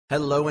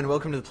Hello and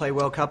welcome to the Play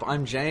World Cup.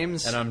 I'm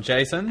James. And I'm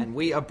Jason. And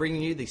we are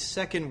bringing you the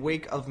second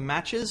week of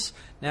matches.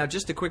 Now,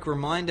 just a quick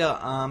reminder,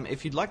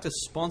 if you'd like to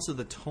sponsor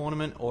the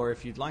tournament or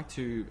if you'd like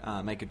to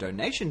make a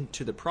donation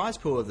to the prize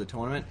pool of the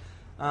tournament,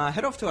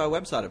 head off to our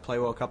website at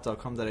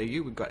playworldcup.com.au.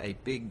 We've got a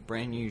big,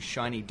 brand new,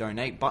 shiny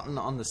donate button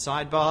on the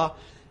sidebar.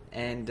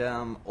 And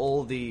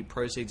all the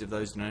proceeds of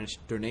those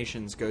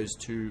donations goes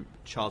to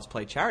Child's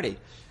Play charity.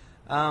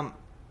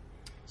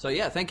 So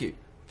yeah, thank you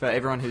for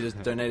everyone who has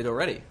donated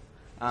already.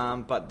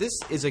 But this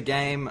is a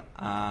game,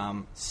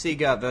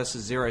 SEGA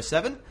versus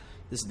 07.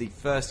 This is the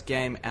first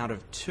game out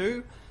of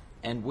 2,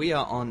 and we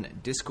are on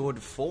Discord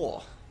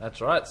 4. That's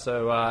right.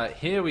 So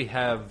here we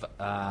have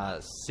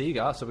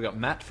SEGA. So we got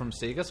Matt from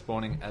SEGA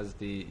spawning as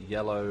the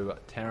yellow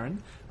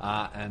Terran,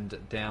 and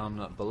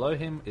down below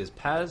him is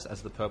Paz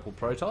as the purple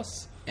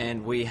Protoss.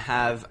 And we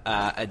have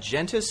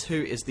Agentis,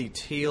 who is the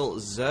teal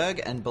Zerg,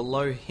 and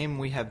below him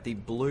we have the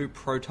blue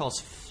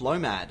Protoss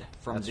Flomad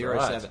from That's 07.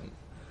 Right.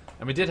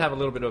 And we did have a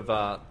little bit of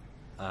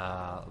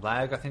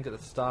lag, I think, at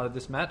the start of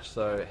this match,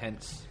 so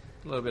hence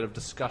a little bit of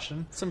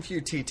discussion. Some few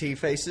TT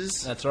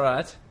faces. That's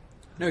right.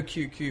 No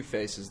QQ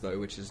faces, though,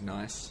 which is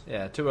nice.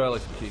 Yeah, too early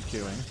for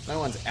QQing. No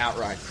one's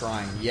outright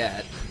crying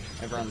yet.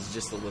 Everyone's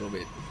just a little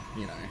bit,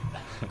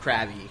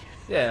 crabby.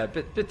 Yeah, a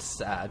bit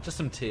sad. Just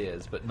some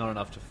tears, but not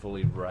enough to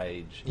fully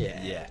rage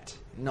yet.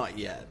 Not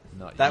yet.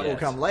 Not that yet. will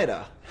come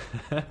later.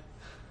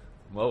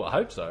 Well, I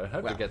hope so.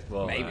 Well, it gets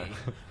maybe.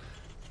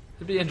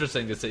 It'd be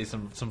interesting to see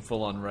some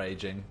full-on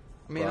raging.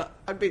 I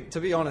mean,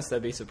 to be honest,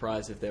 I'd be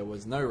surprised if there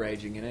was no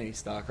raging in any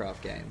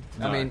Starcraft game.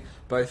 No. I mean,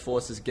 both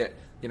forces get,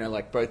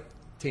 both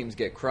teams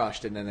get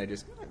crushed and then they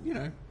just,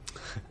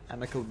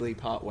 amicably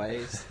part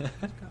ways.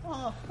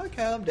 Oh,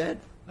 okay, I'm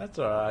dead. That's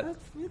alright.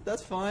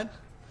 That's fine.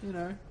 I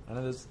know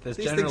there's these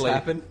things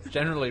happen.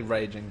 generally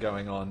raging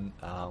going on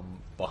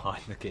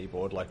behind the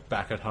keyboard, like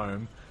back at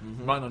home. Mm-hmm.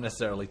 You might not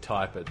necessarily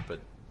type it, but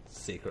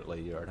secretly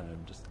you're at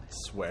home just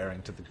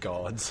swearing to the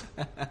gods.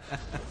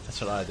 That's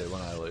what I do when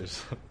I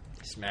lose.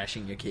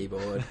 Smashing your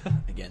keyboard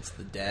against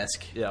the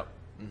desk. Yep.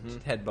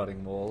 Mm-hmm.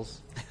 Headbutting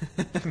walls.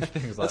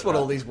 Things like That's what that.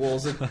 all these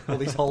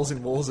holes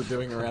in walls are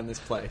doing around this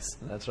place.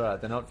 That's right.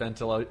 They're not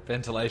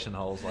ventilation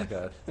holes like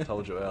I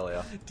told you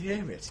earlier.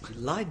 Damn it! You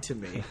lied to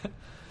me.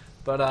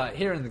 But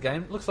here in the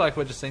game, looks like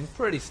we're just seeing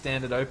pretty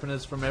standard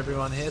openers from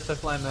everyone here. So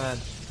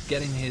Flomad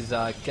getting his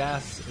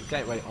gas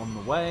gateway on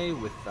the way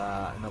with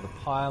another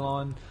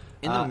pylon.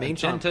 In the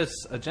meantime,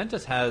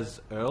 Agentis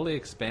has early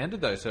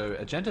expanded though. So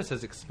Agentis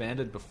has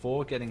expanded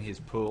before getting his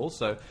pool.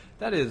 So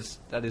that is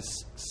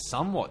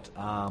somewhat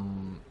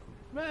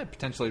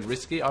potentially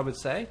risky, I would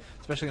say,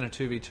 especially in a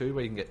 2v2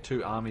 where you can get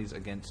 2 armies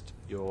against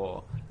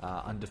your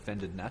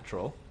undefended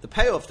natural. The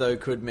payoff, though,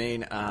 could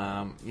mean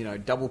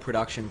double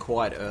production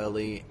quite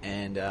early,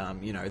 and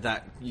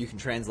that you can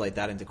translate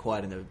that into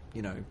quite a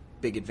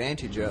big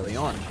advantage early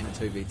on in a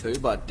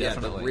 2v2. But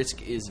Definitely. The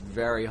risk is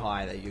very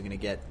high that you're going to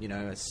get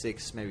a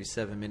 6, maybe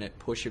 7 minute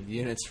push of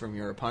units from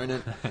your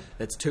opponent.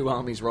 That's 2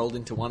 armies rolled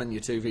into one in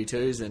your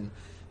 2v2s, and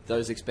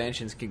those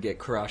expansions can get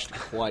crushed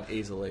quite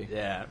easily.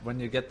 Yeah, when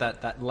you get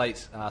that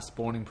late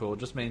spawning pool, it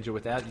just means you're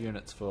without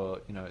units for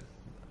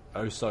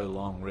oh so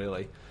long,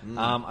 really.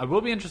 I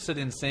will be interested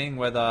in seeing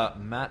whether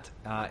Matt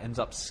ends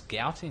up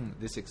scouting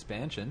this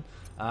expansion.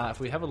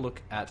 If we have a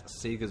look at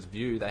SEGA's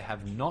view, they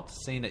have not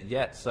seen it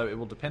yet, so it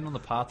will depend on the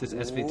path this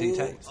SVT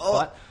takes.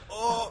 But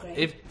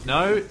if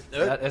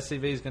that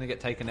SCV is going to get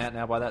taken out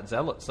now by that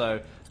Zealot.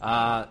 So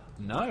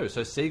no,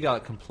 so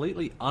SEGA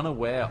completely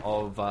unaware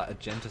of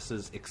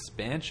Agentis'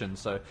 expansion,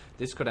 so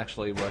this could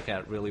actually work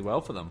out really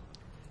well for them.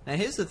 Now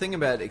here's the thing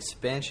about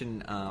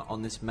expansion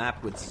on this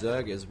map with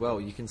Zerg as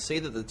well. You can see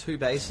that the 2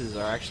 bases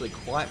are actually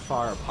quite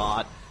far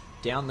apart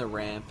down the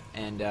ramp,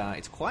 and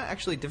it's quite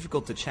actually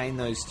difficult to chain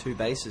those 2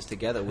 bases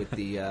together with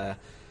the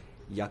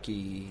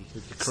yucky,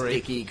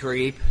 sticky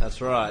creep.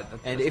 That's right.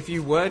 And if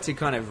you were to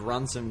kind of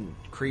run some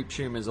creep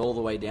tumors all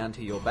the way down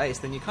to your base,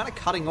 then you're kind of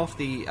cutting off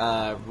the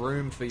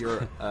room for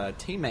your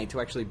teammate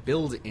to actually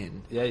build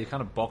in. Yeah, you're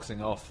kind of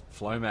boxing off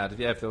Flomad.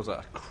 If there was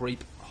a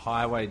creep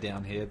highway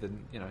down here,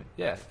 then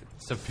it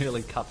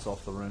severely cuts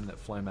off the room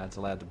that Flomad's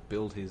allowed to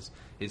build his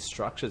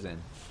structures in.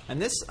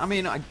 And this,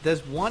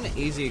 there's one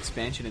easy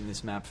expansion in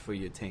this map for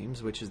your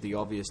teams, which is the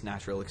obvious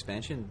natural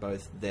expansion,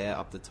 both there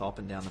up the top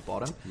and down the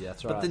bottom. Yeah,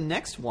 that's right. But the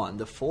next one,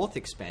 the 4th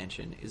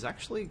expansion, is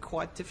actually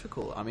quite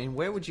difficult.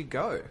 Where would you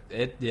go?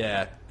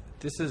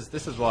 This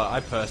is why I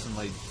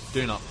personally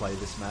do not play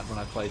this map when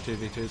I play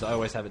 2v2s. I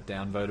always have it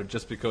downvoted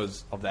just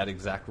because of that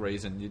exact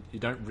reason. You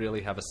don't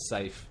really have a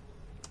safe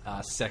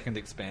second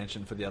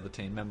expansion for the other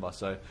team member,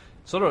 so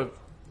sort of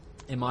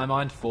in my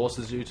mind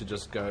forces you to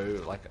just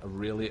go like a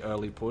really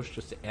early push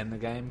just to end the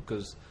game,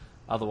 because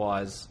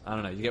otherwise, I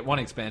don't know, you get one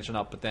expansion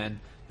up, but then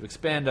you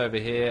expand over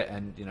here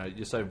and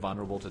you're so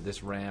vulnerable to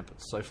this ramp.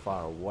 It's so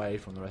far away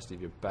from the rest of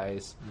your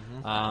base.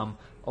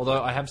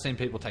 Although I have seen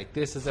people take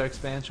this as their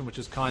expansion, which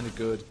is kind of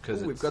good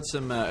because we've got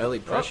some early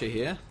pressure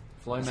here.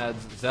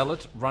 Flomad's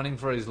Zealot running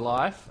for his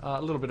life.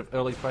 A little bit of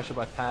early pressure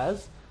by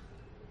Paz.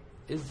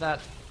 Is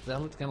that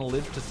Zealot going to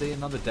live to see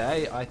another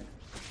day? I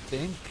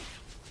think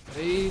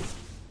He's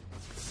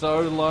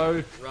so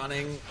low.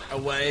 Running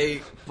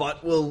away,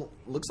 but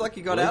looks like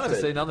he got out of To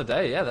see it. another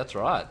day, yeah, that's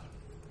right.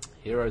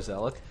 Hero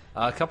Zealot.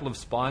 A couple of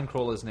spine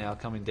crawlers now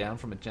coming down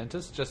from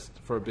Agentis, just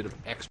for a bit of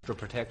extra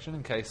protection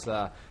in case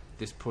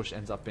this push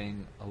ends up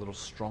being a little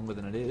stronger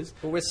than it is.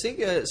 Well, we're seeing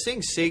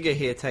SEGA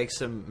here take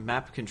some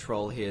map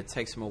control here,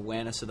 take some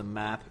awareness of the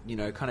map,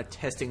 kind of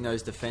testing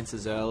those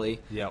defenses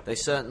early. Yep. They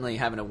certainly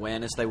have an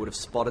awareness. They would have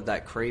spotted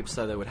that creep,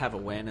 so they would have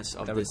awareness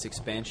of this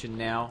expansion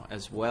now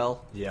as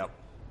well. Yep.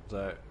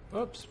 So,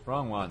 oops,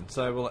 wrong one.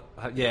 So,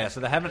 so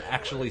they haven't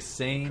actually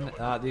seen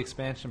the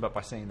expansion, but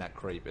by seeing that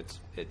creep,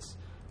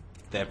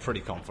 they're pretty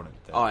confident.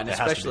 And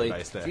especially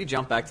if you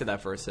jump back to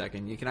that for a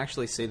second, you can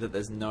actually see that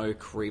there's no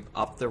creep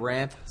up the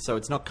ramp, so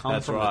it's not coming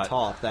from the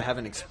top. They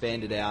haven't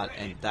expanded out,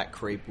 and that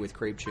creep with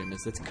creep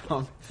tumors,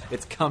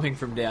 it's coming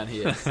from down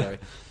here. So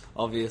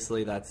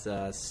obviously that's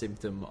a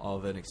symptom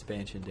of an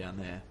expansion down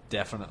there.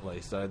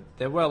 Definitely. So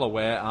they're well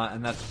aware,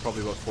 and that's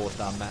probably what forced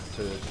Matt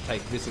to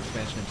take this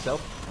expansion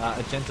himself.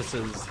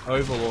 Agentis'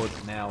 Overlord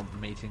now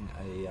meeting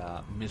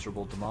a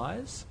miserable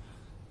demise.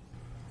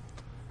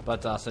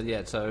 But,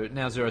 so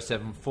now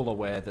 07 full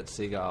aware that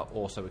SEGA are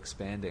also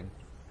expanding.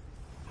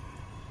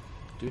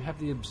 Do have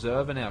the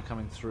Observer now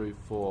coming through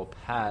for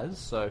Paz,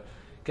 so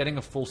getting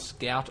a full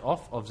scout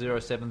off of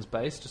 07's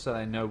base just so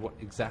they know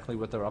exactly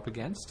what they're up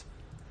against.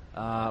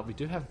 We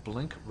do have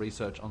Blink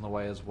research on the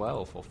way as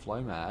well for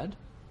Flomad.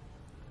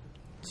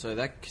 So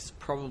that's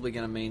probably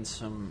going to mean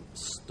some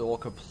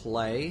Stalker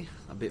play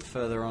a bit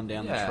further on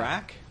down the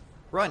track.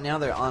 Right now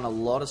there aren't a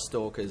lot of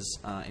Stalkers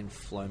in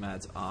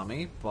Flomad's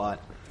army,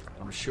 but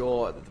I'm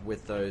sure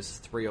with those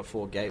 3 or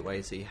 4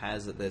 gateways he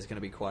has that there's going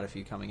to be quite a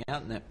few coming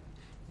out in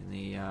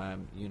the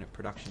unit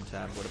production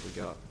tab. What have we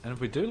got? And if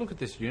we do look at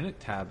this unit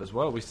tab as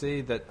well, we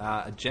see that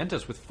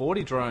Agentis with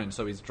 40 drones,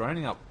 so he's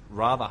droning up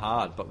rather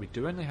hard, but we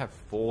do only have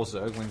 4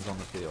 Zerglings on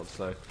the field,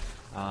 so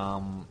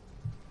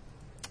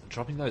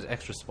dropping those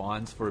extra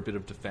spines for a bit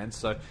of defense.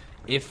 So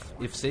if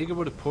SEGA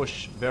were to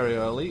push very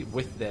early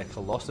with their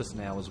Colossus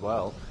now as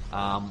well,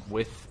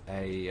 with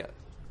a...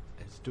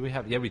 Do we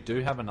have? Yeah, we do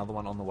have another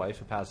one on the way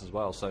for Paz as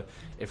well. So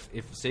if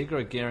SEGA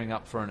are gearing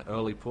up for an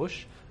early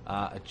push,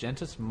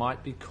 Agentis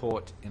might be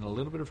caught in a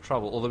little bit of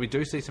trouble. Although we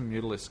do see some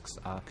Mutalisks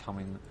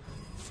coming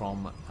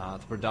from the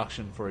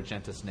production for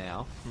Agentis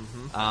now.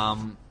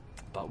 Mm-hmm.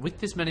 But with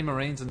this many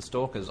Marines and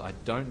Stalkers, I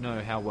don't know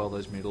how well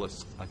those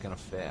Mutalisks are going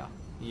to fare.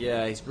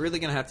 Yeah, he's really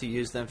going to have to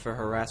use them for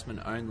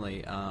harassment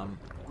only.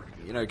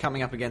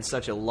 Coming up against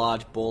such a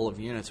large ball of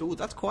units. Ooh,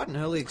 that's quite an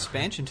early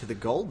expansion to the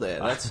gold there.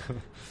 That's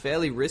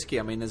fairly risky.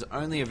 I mean, there's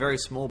only a very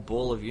small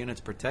ball of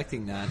units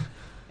protecting that.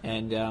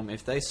 And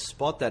if they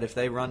spot that, if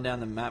they run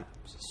down the map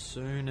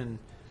soon, and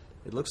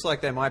it looks like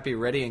they might be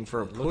readying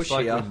for a push here. Looks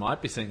like we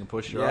might be seeing a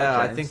push here. Yeah,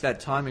 I think that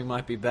timing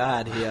might be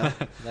bad here.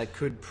 That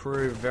could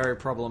prove very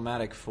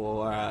problematic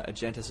for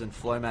Agentis and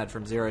Flomad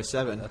from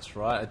 07. That's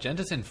right.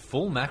 Agentis in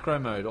full macro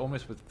mode,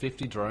 almost with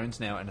 50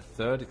 drones now, and a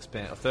third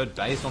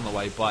base on the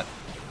way. But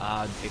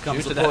here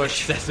comes due to the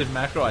push. That excessive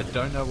macro, I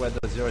don't know whether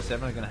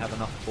 07 are going to have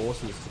enough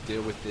forces to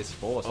deal with this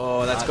force.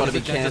 Oh, that's got to be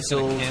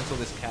cancelled. Going to cancel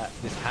this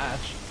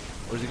hatch.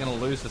 Or is he going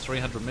to lose the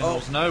 300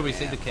 minerals? No, we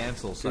see the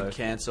cancel. Good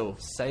cancel.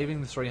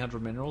 Saving the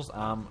 300 minerals.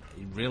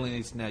 He really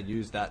needs to now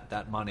use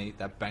that money,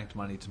 that banked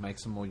money, to make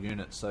some more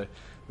units. So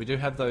we do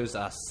have those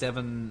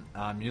 7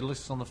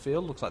 Mutalisks on the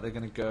field. Looks like they're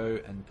going to go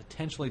and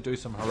potentially do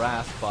some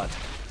harass, but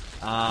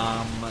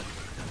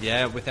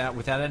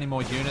without any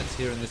more units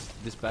here in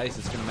this base,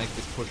 it's going to make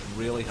this push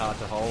really hard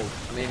to hold.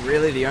 I mean,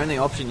 really, the only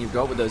option you've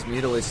got with those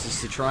Mutalisks is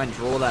to try and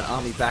draw that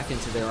army back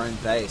into their own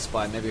base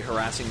by maybe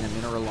harassing the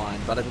mineral line.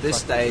 But at this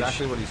stage...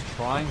 exactly what he's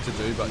trying to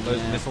do, but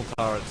those missile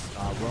turrets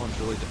are well and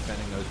truly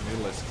defending those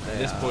Mutalisks.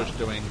 This push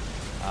doing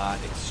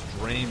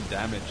extreme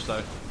damage.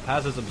 So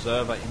Paz's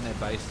Observer in their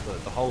base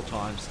the whole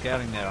time,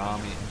 scouting their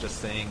army and just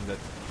seeing that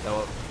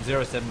they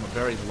were 07 were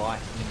very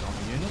light in on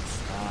the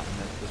units, and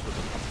that this was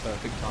a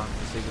perfect time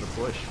for SEGA to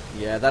push.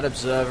 Yeah, that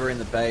Observer in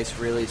the base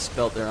really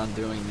spelt their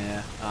undoing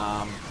there.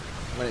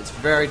 When it's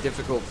very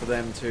difficult for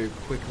them to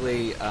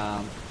quickly,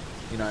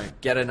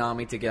 get an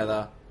army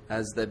together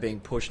as they're being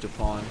pushed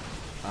upon.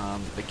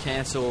 The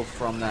cancel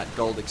from that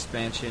gold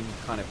expansion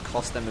kind of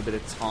cost them a bit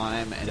of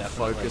time and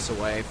focus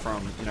away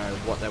from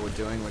what they were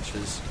doing, which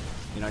is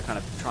kind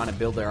of trying to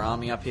build their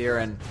army up here,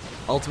 and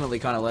ultimately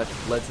kind of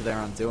led to their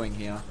undoing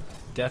here.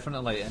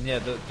 Definitely, and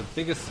the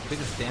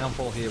biggest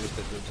downfall here was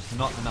that there were just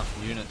not enough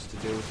units to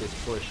deal with this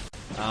push.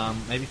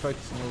 Maybe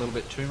focusing a little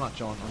bit too much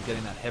on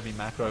getting that heavy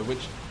macro,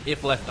 which,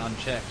 if left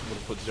unchecked, would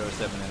have put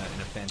 07 in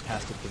a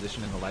fantastic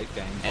position in the late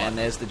game. And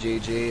there's the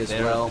GG as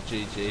well.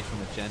 There's the GG from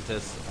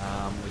Agentis.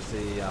 We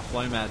see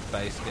Flomad's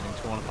base getting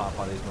torn apart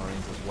by these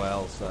Marines as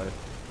well. So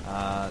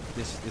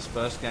this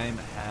first game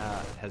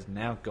has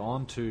now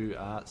gone to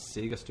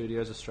SEGA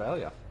Studios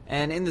Australia.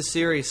 And in the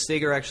series,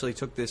 SEGA actually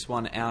took this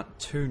one out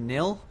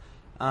 2-0.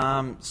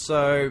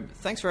 So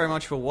thanks very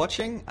much for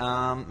watching.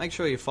 Make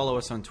sure you follow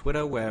us on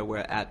Twitter, where we're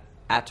at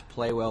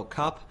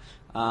PlayWellCup,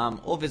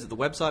 or visit the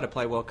website at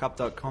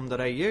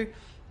playwellcup.com.au.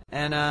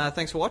 And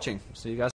thanks for watching. See you guys.